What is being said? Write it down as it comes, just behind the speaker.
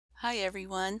Hi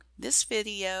everyone. This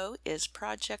video is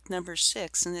project number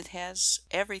 6 and it has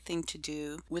everything to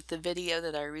do with the video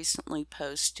that I recently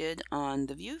posted on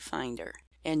the viewfinder.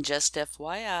 And just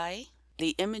FYI,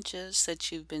 the images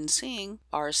that you've been seeing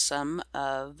are some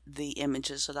of the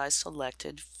images that I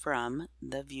selected from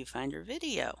the viewfinder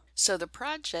video. So the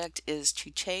project is to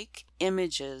take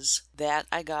images that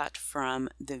I got from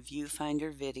the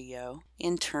viewfinder video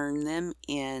and turn them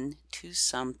into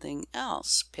something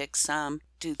else. Pick some,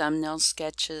 do thumbnail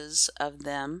sketches of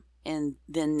them, and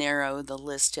then narrow the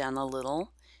list down a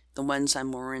little. The ones I'm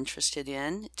more interested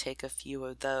in, take a few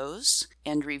of those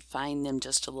and refine them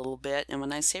just a little bit. And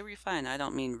when I say refine, I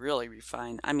don't mean really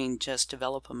refine. I mean just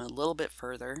develop them a little bit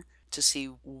further to see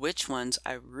which ones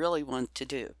I really want to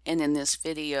do. And in this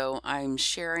video, I'm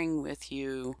sharing with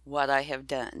you what I have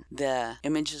done. The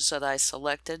images that I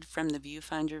selected from the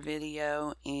viewfinder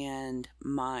video and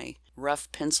my rough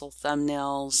pencil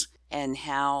thumbnails and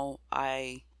how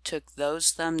I took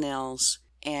those thumbnails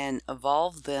and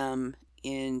evolved them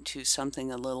into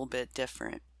something a little bit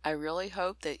different. I really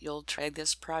hope that you'll try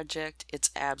this project.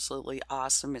 It's absolutely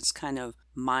awesome. It's kind of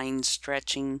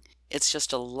mind-stretching. It's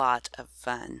just a lot of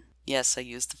fun. Yes, I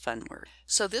used the fun word.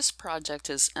 So this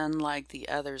project is unlike the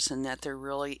others in that there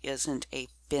really isn't a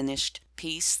finished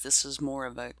piece. This is more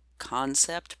of a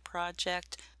concept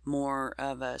project, more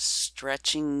of a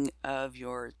stretching of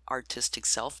your artistic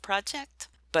self project.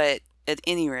 But at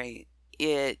any rate,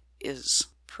 it is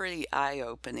pretty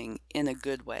eye-opening in a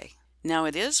good way. Now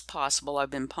it is possible, I've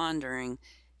been pondering,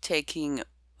 taking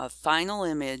a final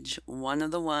image, one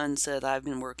of the ones that I've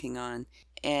been working on,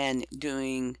 and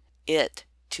doing it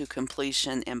to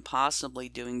completion and possibly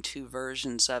doing 2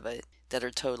 versions of it that are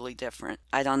totally different.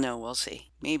 I don't know, we'll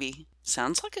see. Maybe.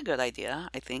 Sounds like a good idea,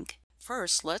 I think.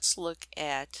 First, let's look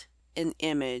at an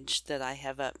image that I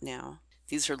have up now.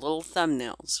 These are little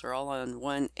thumbnails. They're all on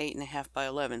 1 8.5 by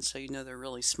 11, so you know they're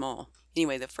really small.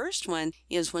 Anyway, the first one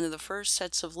is one of the first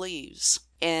sets of leaves,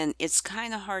 and it's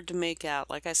kind of hard to make out.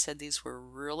 Like I said, these were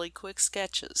really quick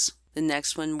sketches. The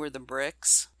next one were the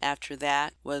bricks. After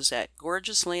that was that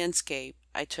gorgeous landscape.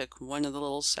 I took one of the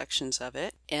little sections of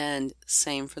it, and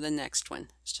same for the next one.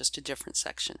 It's just a different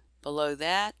section. Below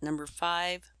that, number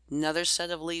 5, another set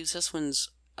of leaves. This one's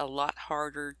a lot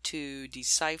harder to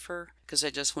decipher because I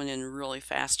just went in really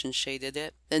fast and shaded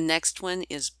it. The next one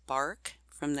is bark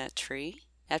from that tree.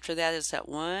 After that is that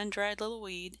one dried little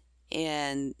weed.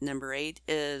 And number 8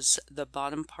 is the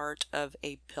bottom part of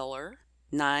a pillar.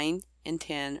 9 and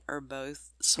 10 are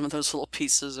both some of those little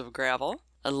pieces of gravel.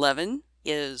 11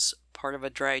 is part of a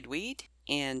dried weed.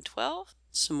 And 12,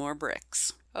 some more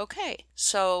bricks. Okay,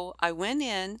 so I went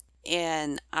in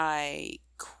and I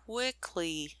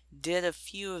quickly did a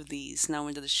few of these and I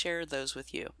wanted to share those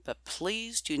with you. But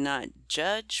please do not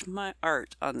judge my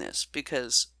art on this,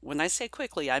 because when I say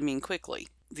quickly, I mean quickly.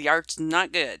 The art's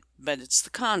not good, but it's the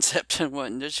concept I'm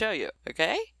wanting to show you,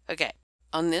 okay? Okay,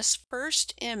 on this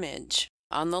first image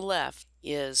on the left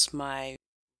is my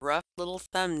rough little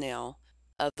thumbnail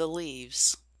of the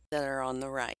leaves that are on the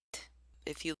right.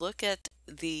 If you look at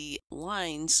the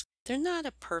lines, they're not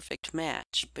a perfect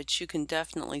match, but you can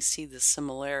definitely see the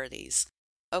similarities.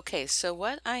 Okay, so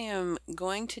what I am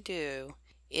going to do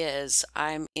is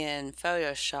I'm in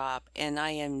Photoshop and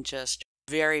I am just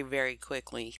very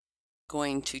quickly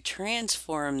going to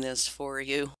transform this for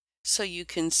you so you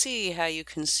can see how you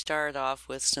can start off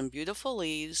with some beautiful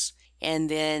leaves, and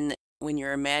then when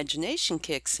your imagination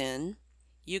kicks in,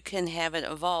 you can have it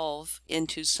evolve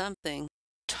into something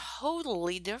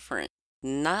totally different.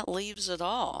 Not leaves at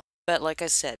all. But like I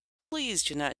said, please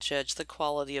do not judge the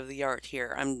quality of the art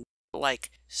here. I'm like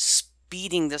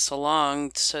speeding this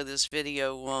along so this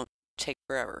video won't take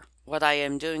forever. What I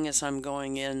am doing is I'm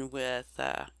going in with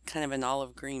kind of an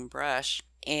olive green brush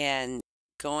and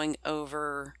going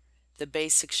over the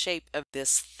basic shape of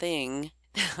this thing.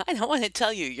 I don't want to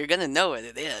tell you, you're going to know what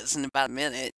it is in about a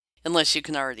minute, unless you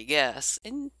can already guess.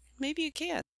 And maybe you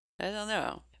can. I don't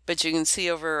know. But you can see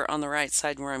over on the right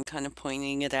side where I'm kind of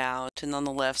pointing it out, and on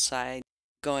the left side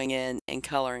going in and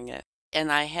coloring it.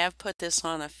 And I have put this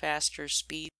on a faster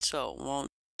speed so it won't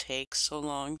take so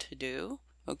long to do,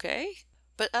 okay?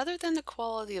 But other than the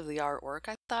quality of the artwork,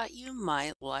 I thought you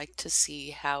might like to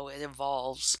see how it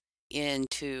evolves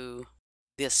into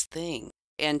this thing.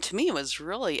 And to me, it was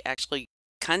really actually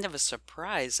kind of a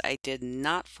surprise. I did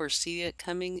not foresee it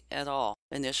coming at all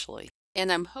initially.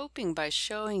 And I'm hoping by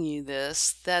showing you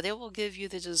this that it will give you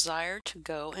the desire to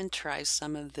go and try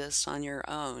some of this on your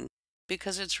own,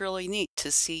 because it's really neat to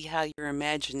see how your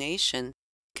imagination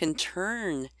can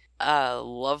turn a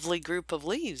lovely group of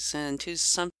leaves into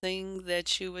something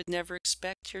that you would never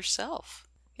expect yourself.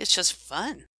 It's just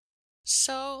fun.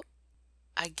 So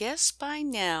I guess by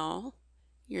now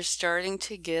you're starting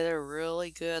to get a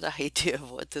really good idea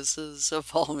of what this is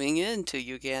evolving into.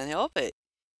 You can't help it.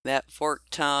 That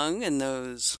forked tongue and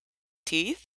those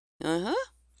teeth. Uh-huh.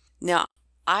 Now,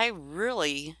 I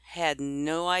really had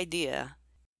no idea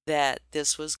that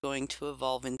this was going to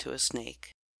evolve into a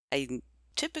snake. I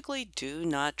typically do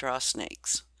not draw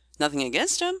snakes. Nothing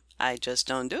against them, I just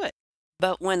don't do it.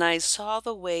 But when I saw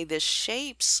the way the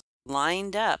shapes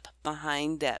lined up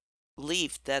behind that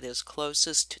leaf that is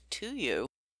closest to you,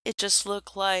 it just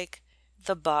looked like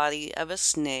the body of a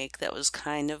snake that was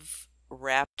kind of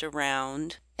wrapped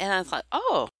around. And I thought,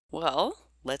 oh, well,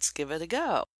 let's give it a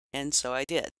go. And so I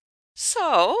did.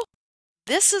 So,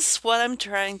 this is what I'm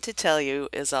trying to tell you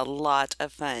is a lot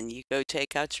of fun. You go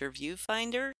take out your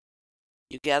viewfinder,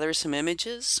 you gather some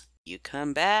images, you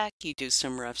come back, you do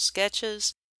some rough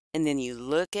sketches, and then you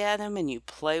look at them and you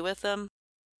play with them.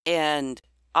 And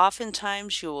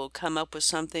oftentimes you will come up with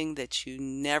something that you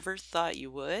never thought you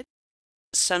would.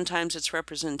 Sometimes it's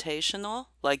representational,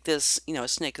 like this, a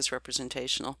snake is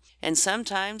representational. And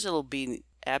sometimes it'll be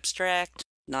abstract,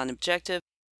 non-objective.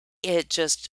 It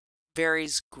just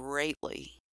varies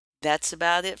greatly. That's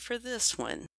about it for this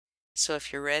one. So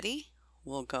if you're ready,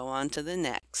 we'll go on to the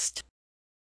next.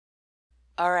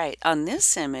 All right, on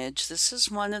this image, this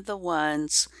is one of the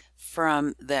ones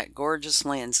from that gorgeous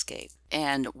landscape.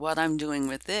 And what I'm doing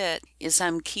with it is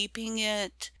I'm keeping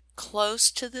it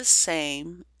close to the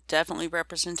same, definitely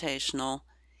representational.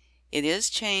 It is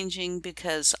changing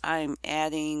because I'm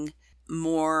adding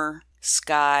more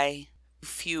sky,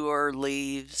 fewer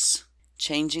leaves,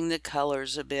 changing the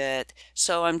colors a bit.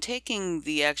 So I'm taking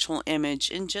the actual image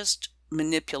and just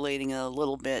manipulating it a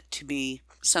little bit to be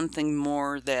something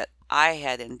more that I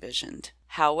had envisioned.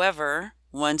 However,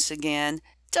 once again,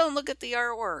 don't look at the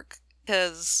artwork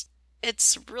because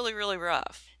it's really, really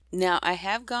rough. Now, I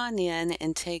have gone in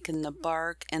and taken the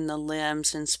bark and the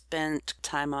limbs and spent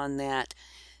time on that,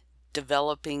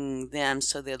 developing them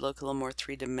so they look a little more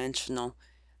three-dimensional,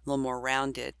 a little more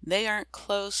rounded. They aren't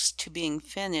close to being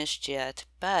finished yet,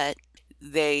 but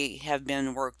they have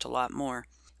been worked a lot more.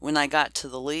 When I got to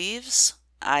the leaves,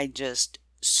 I just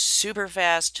super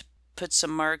fast put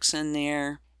some marks in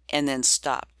there and then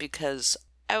stopped because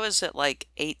I was at like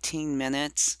 18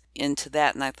 minutes into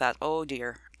that and I thought, oh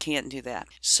dear, can't do that.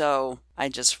 So I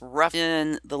just roughed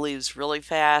in the leaves really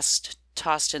fast,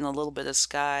 tossed in a little bit of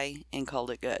sky, and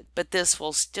called it good. But this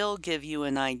will still give you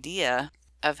an idea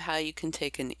of how you can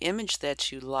take an image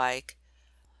that you like,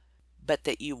 but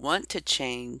that you want to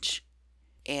change,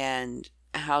 and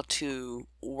how to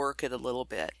work it a little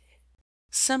bit.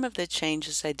 Some of the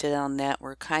changes I did on that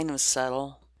were kind of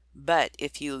subtle, but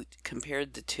if you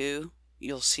compared the two,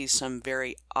 you'll see some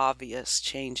very obvious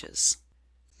changes.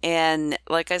 And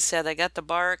like I said, I got the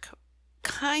bark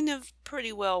kind of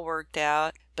pretty well worked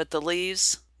out, but the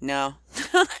leaves, no.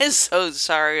 I'm so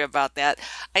sorry about that.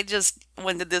 I just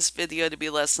wanted this video to be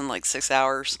less than like 6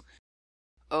 hours.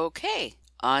 Okay,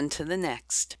 on to the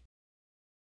next.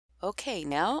 Okay,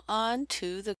 now on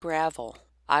to the gravel.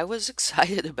 I was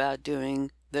excited about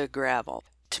doing the gravel.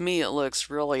 To me, it looks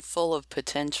really full of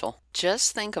potential.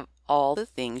 Just think of all the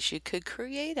things you could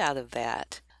create out of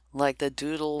that, like the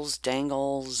doodles,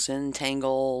 dangles,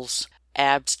 entangles,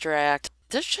 abstract.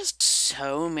 There's just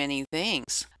so many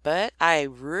things, but I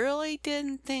really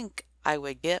didn't think I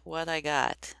would get what I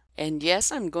got. And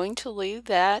yes, I'm going to leave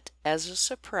that as a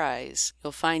surprise.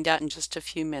 You'll find out in just a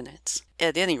few minutes.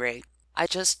 At any rate, I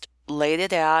just laid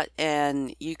it out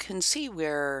and you can see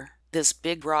where this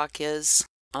big rock is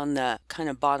on the kind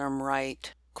of bottom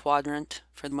right quadrant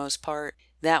for the most part.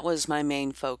 That was my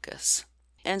main focus.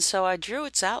 And so I drew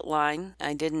its outline.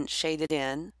 I didn't shade it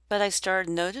in, but I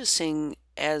started noticing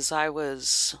as I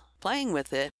was playing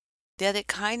with it that it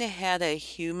kind of had a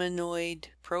humanoid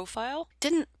profile.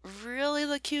 Didn't really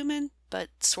look human, but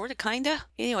sort of kinda.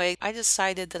 Anyway, I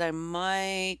decided that I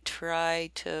might try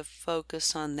to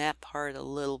focus on that part a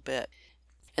little bit.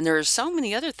 And there are so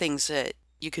many other things that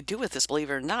you could do with this, believe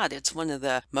it or not. It's one of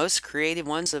the most creative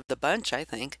ones of the bunch, I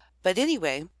think. But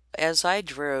anyway, as I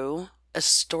drew, a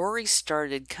story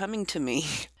started coming to me.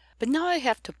 But now I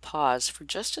have to pause for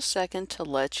just a second to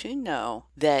let you know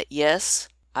that yes,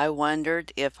 I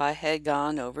wondered if I had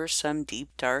gone over some deep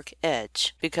dark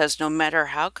edge, because no matter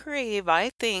how creative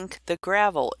I think the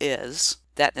gravel is,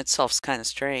 that in itself's kind of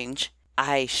strange,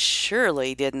 I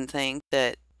surely didn't think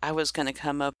that I was going to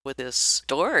come up with this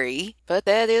story, but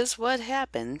that is what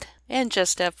happened. And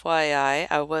just FYI,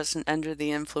 I wasn't under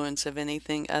the influence of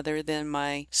anything other than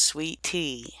my sweet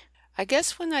tea. I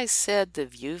guess when I said the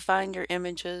viewfinder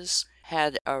images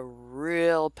had a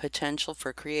real potential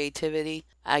for creativity.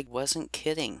 I wasn't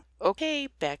kidding. Okay,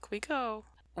 back we go.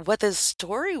 What the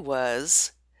story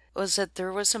was that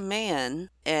there was a man,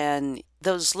 and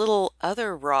those little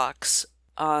other rocks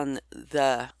on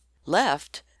the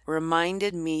left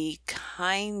reminded me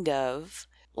kind of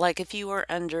like if you were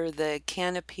under the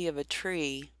canopy of a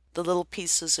tree, the little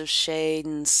pieces of shade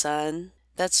and sun.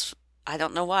 I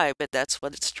don't know why, but that's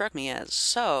what it struck me as.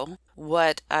 So,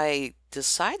 what I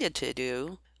decided to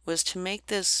do was to make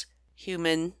this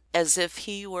human as if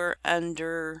he were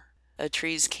under a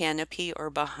tree's canopy or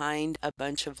behind a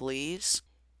bunch of leaves,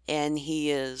 and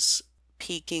he is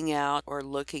peeking out or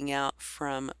looking out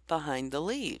from behind the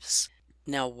leaves.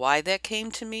 Now, why that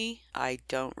came to me, I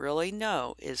don't really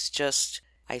know. It's just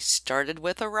I started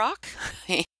with a rock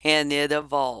and it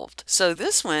evolved. So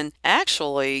this one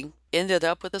actually ended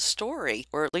up with a story,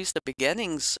 or at least the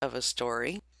beginnings of a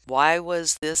story. Why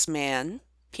was this man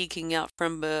peeking out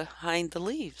from behind the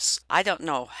leaves? I don't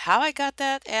know how I got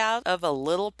that out of a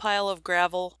little pile of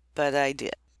gravel, but I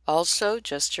did. Also,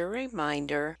 just a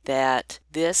reminder that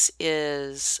this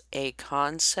is a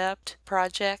concept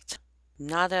project,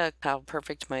 not a how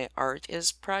perfect my art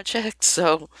is project.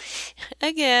 So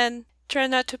again, try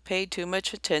not to pay too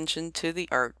much attention to the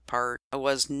art part. I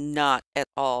was not at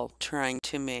all trying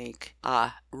to make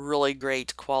a really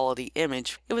great quality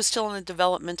image. It was still in a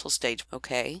developmental stage,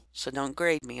 okay? So don't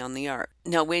grade me on the art.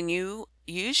 Now, when you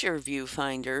use your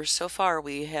viewfinder, so far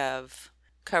we have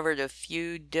covered a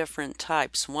few different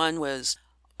types. One was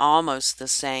almost the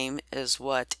same as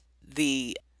what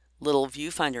the little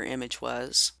viewfinder image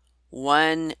was.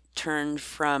 One turned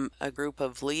from a group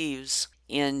of leaves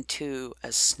into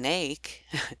a snake,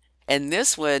 and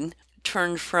this one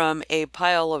turned from a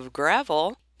pile of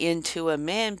gravel into a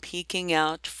man peeking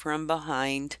out from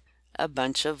behind a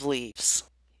bunch of leaves.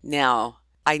 Now,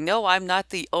 I know I'm not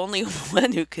the only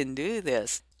one who can do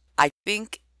this. I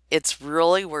think it's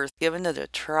really worth giving it a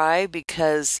try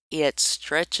because it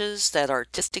stretches that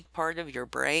artistic part of your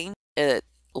brain. It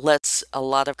lets a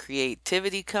lot of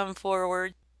creativity come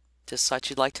forward. Just thought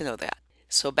you'd like to know that.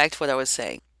 So back to what I was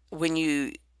saying. When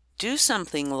you do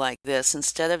something like this,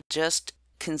 instead of just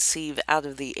conceive out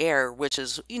of the air, which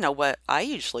is, what I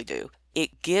usually do,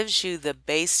 it gives you the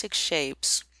basic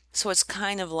shapes. So it's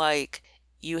kind of like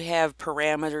you have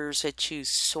parameters that you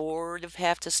sort of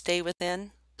have to stay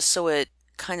within. So it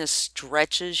kind of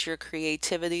stretches your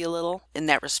creativity a little in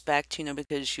that respect,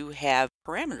 because you have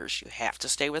parameters. You have to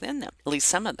stay within them, at least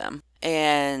some of them.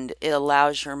 And it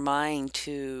allows your mind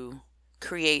to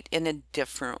create in a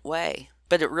different way.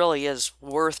 But it really is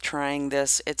worth trying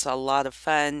this. It's a lot of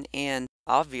fun, and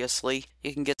obviously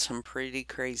you can get some pretty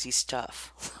crazy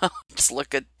stuff. Just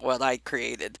look at what I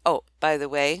created. Oh, by the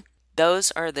way,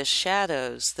 those are the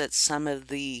shadows that some of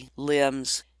the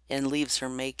limbs and leaves are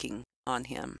making on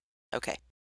him. Okay.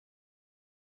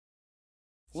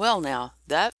 Well, now,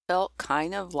 that felt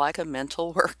kind of like a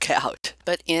mental workout,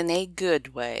 but in a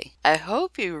good way. I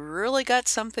hope you really got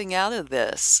something out of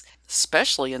this,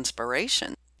 especially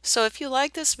inspiration. So if you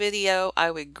like this video, I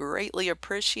would greatly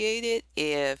appreciate it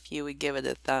if you would give it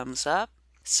a thumbs up,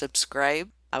 subscribe,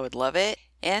 I would love it,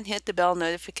 and hit the bell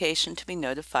notification to be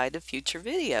notified of future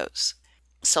videos.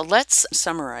 So let's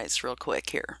summarize real quick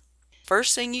here.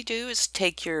 First thing you do is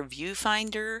take your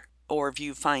viewfinder or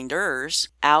viewfinders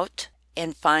out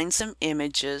and find some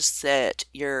images that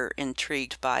you're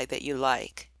intrigued by that you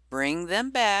like. Bring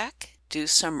them back, do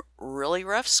some really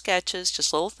rough sketches,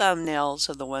 just little thumbnails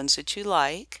of the ones that you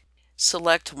like.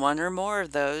 Select one or more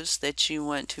of those that you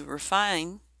want to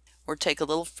refine or take a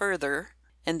little further,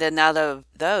 and then out of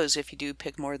those, if you do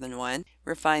pick more than one,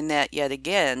 refine that yet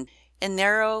again and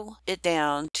narrow it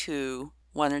down to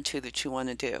one or two that you want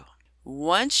to do.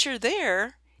 Once you're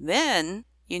there, then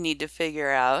you need to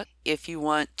figure out if you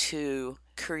want to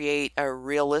create a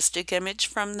realistic image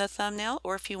from the thumbnail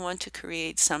or if you want to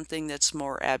create something that's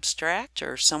more abstract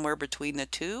or somewhere between the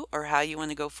two, or how you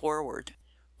want to go forward.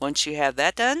 Once you have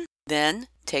that done, then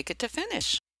take it to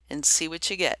finish and see what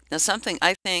you get. Now, something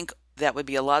I think that would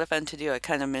be a lot of fun to do, I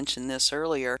kind of mentioned this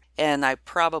earlier, and I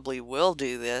probably will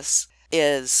do this,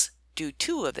 is do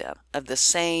two of them of the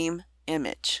same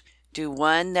image. Do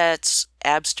one that's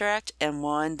abstract and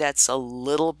one that's a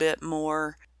little bit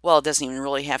more, well, it doesn't even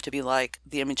really have to be like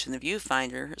the image in the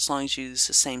viewfinder as long as you use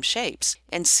the same shapes,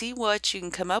 and see what you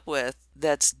can come up with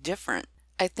that's different.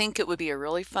 I think it would be a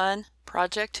really fun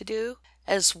project to do,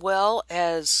 as well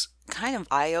as kind of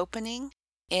eye-opening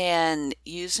and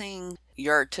using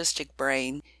your artistic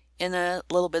brain in a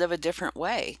little bit of a different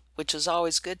way, which is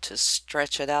always good to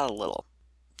stretch it out a little.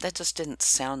 That just didn't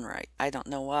sound right. I don't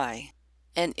know why.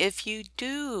 And if you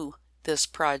do this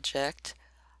project,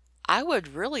 I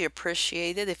would really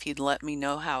appreciate it if you'd let me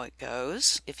know how it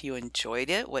goes, if you enjoyed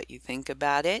it, what you think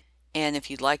about it, and if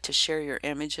you'd like to share your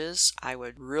images, I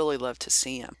would really love to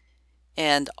see them.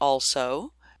 And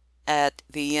also, at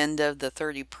the end of the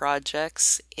 30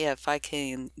 projects, if I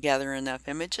can gather enough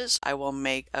images, I will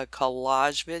make a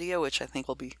collage video, which I think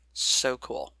will be so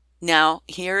cool. Now,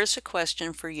 here's a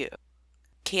question for you.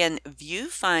 Can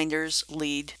viewfinders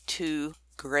lead to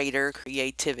greater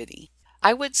creativity?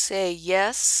 I would say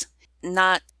yes,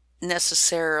 not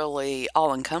necessarily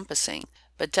all-encompassing,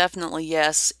 but definitely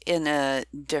yes in a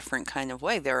different kind of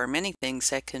way. There are many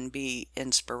things that can be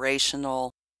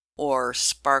inspirational or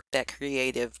spark that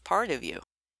creative part of you.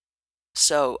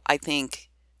 So I think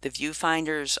the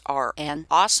viewfinders are an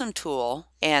awesome tool,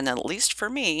 and at least for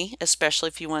me, especially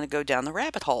if you want to go down the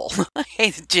rabbit hole.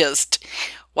 It's just,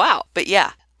 wow. But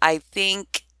yeah, I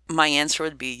think my answer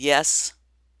would be yes,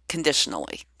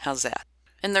 conditionally. How's that?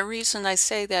 And the reason I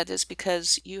say that is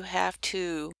because you have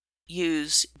to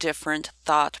use different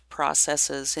thought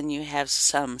processes and you have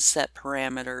some set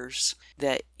parameters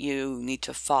that you need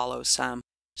to follow some.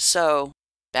 So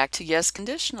back to yes,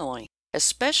 conditionally,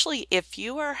 especially if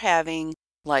you are having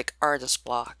like artist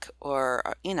block or,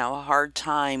 a hard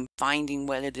time finding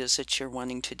what it is that you're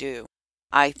wanting to do.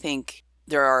 I think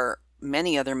there are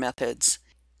many other methods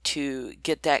to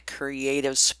get that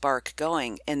creative spark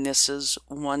going, and this is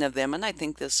one of them, and I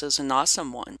think this is an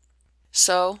awesome one.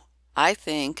 So I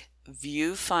think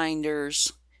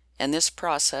viewfinders and this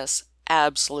process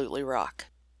absolutely rock.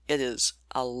 It is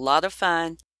a lot of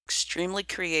fun, extremely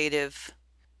creative,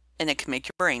 and it can make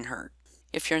your brain hurt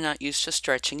if you're not used to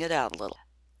stretching it out a little.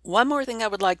 One more thing I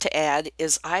would like to add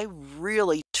is I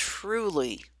really,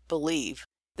 truly believe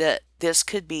that this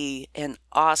could be an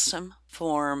awesome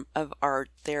form of art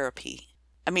therapy.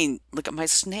 I mean, look at my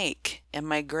snake and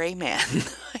my gray man,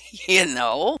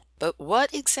 But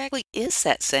what exactly is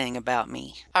that saying about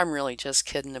me? I'm really just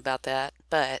kidding about that.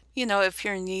 But, if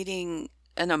you're needing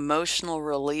an emotional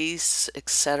release,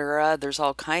 etc., there's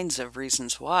all kinds of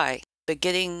reasons why. But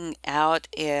getting out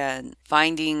and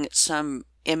finding some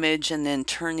image and then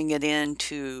turning it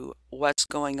into what's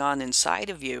going on inside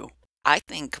of you, I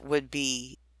think would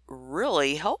be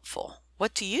really helpful.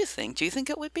 What do you think? Do you think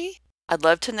it would be? I'd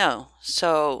love to know.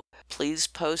 So please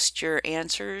post your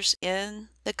answers in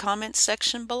the comments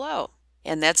section below.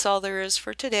 And that's all there is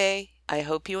for today. I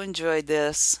hope you enjoyed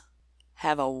this.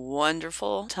 Have a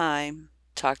wonderful time.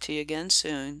 Talk to you again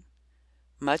soon.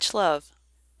 Much love,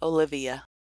 Olivia.